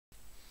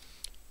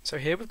So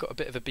here we've got a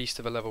bit of a beast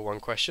of a level 1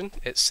 question.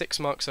 It's 6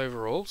 marks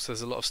overall, so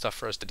there's a lot of stuff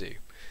for us to do.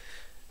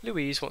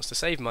 Louise wants to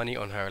save money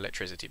on her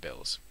electricity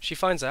bills. She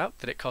finds out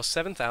that it costs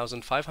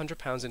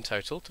 £7,500 in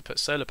total to put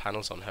solar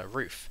panels on her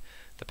roof.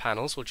 The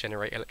panels will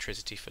generate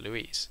electricity for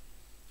Louise.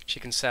 She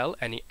can sell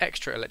any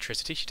extra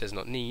electricity she does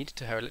not need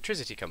to her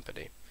electricity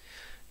company.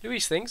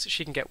 Louise thinks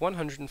she can get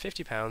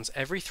 £150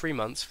 every 3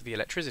 months for the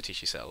electricity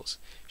she sells.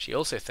 She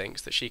also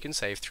thinks that she can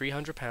save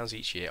 £300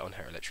 each year on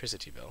her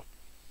electricity bill.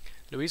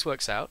 Louise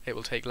works out it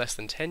will take less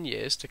than 10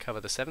 years to cover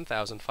the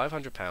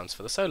 £7,500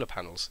 for the solar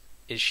panels.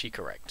 Is she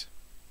correct?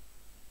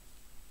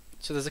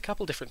 So there's a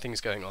couple different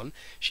things going on.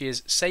 She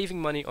is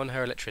saving money on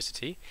her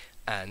electricity,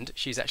 and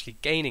she's actually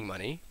gaining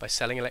money by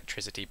selling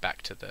electricity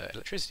back to the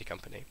electricity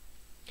company.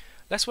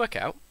 Let's work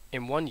out,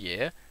 in 1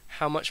 year,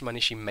 how much money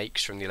she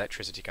makes from the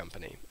electricity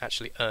company,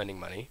 actually earning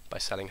money by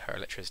selling her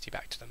electricity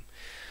back to them.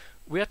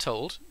 We are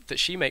told that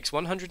she makes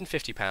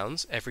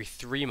 £150 every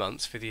 3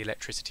 months for the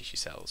electricity she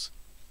sells.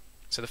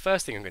 So the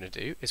first thing I'm going to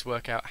do is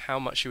work out how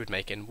much she would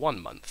make in 1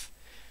 month.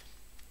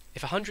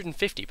 If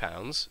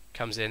 £150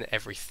 comes in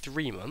every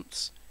 3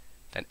 months,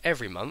 then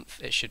every month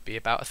it should be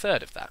about a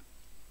third of that.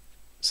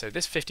 So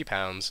this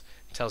 £50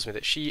 tells me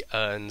that she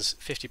earns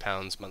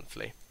 £50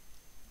 monthly.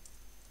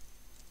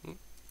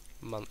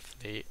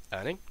 Monthly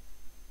earning.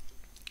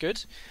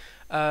 Good.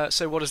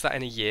 So what is that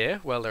in a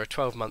year? Well, there are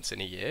 12 months in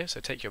a year, so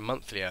take your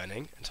monthly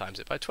earning and times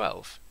it by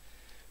 12.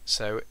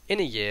 So in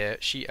a year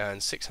she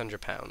earns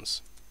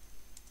 £600.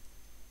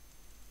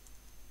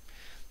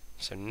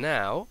 So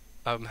now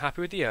I'm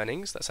happy with the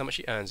earnings, that's how much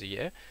she earns a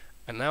year,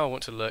 and now I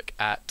want to look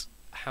at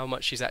how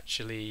much she's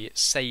actually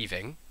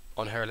saving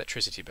on her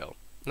electricity bill.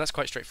 And that's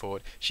quite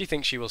straightforward. She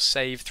thinks she will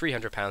save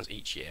 £300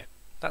 each year.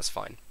 That's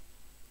fine.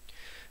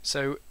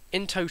 So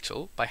in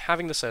total, by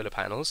having the solar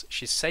panels,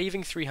 she's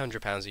saving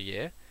 £300 a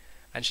year,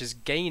 and she's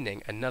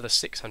gaining another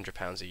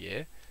 £600 a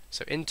year.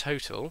 So in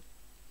total,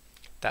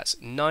 that's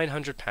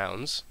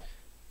 £900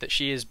 that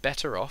she is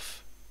better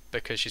off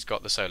because she's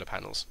got the solar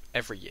panels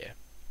every year.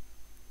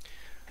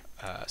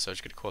 So I'm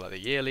just going to call that the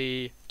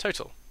yearly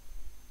total.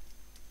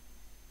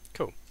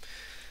 Cool.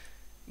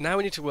 Now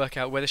we need to work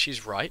out whether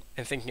she's right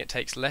in thinking it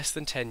takes less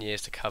than 10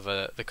 years to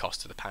cover the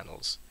cost of the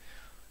panels.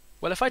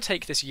 Well, if I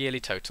take this yearly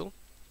total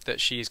that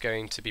she's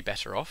going to be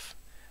better off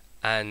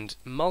and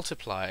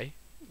multiply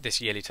this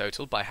yearly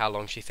total by how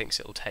long she thinks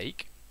it'll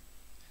take,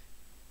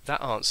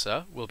 that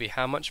answer will be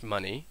how much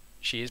money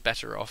she is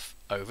better off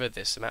over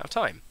this amount of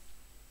time.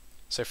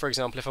 So for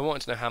example, if I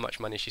wanted to know how much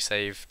money she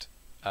saved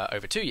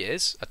over 2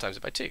 years, I times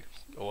it by 2,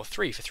 or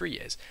 3 for 3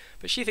 years.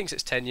 But she thinks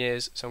it's 10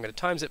 years, so I'm going to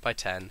times it by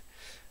 10,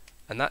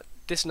 and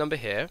this number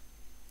here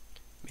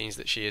means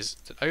that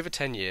that over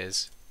 10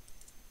 years,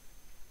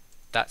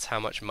 that's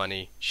how much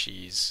money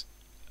she's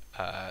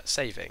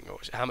saving, or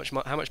how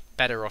much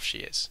better off she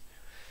is.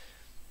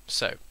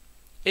 So,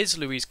 is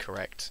Louise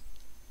correct?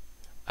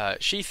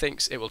 She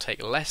thinks it will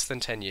take less than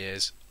 10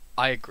 years.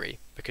 I agree,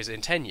 because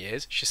in 10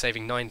 years she's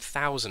saving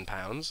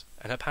 £9,000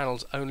 and her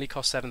panels only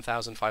cost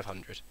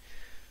 £7,500.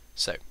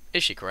 So,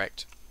 is she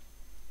correct?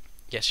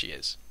 Yes, she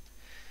is.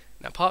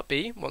 Now part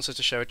B wants us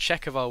to show a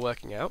check of our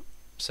working out.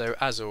 So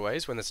as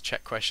always, when there's a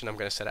check question, I'm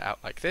going to set it out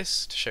like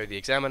this to show the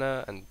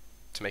examiner and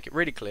to make it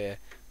really clear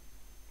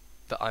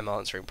that I'm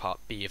answering part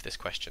B of this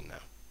question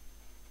now.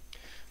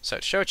 So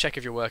to show a check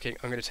if you're working,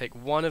 I'm going to take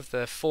one of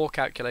the 4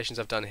 calculations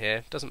I've done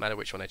here, doesn't matter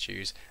which one I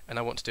choose, and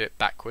I want to do it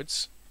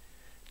backwards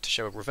to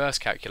show a reverse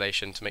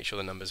calculation to make sure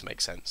the numbers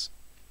make sense.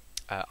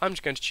 I'm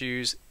just going to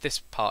choose this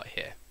part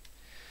here.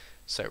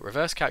 So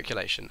reverse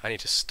calculation, I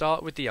need to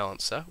start with the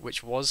answer,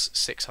 which was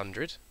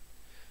 600.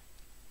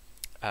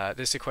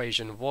 This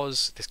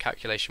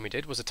calculation we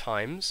did was a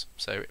times,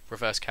 so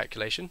reverse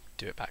calculation,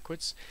 do it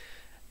backwards.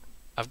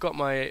 I've got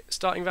my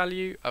starting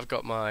value, I've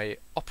got my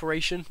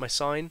operation, my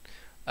sign.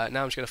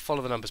 Now I'm just going to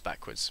follow the numbers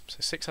backwards. So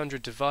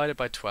 600 divided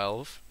by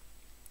 12,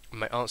 and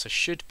my answer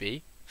should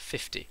be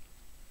 50.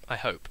 I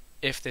hope.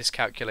 If this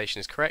calculation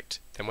is correct,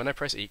 then when I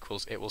press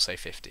equals, it will say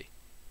 50.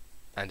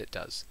 And it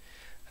does.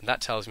 And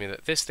that tells me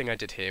that this thing I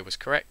did here was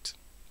correct.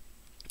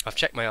 I've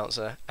checked my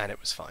answer, and it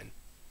was fine.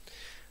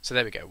 So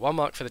there we go, 1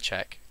 mark for the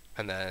check,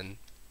 and then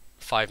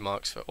 5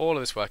 marks for all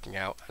of this working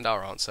out, and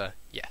our answer,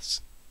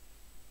 yes.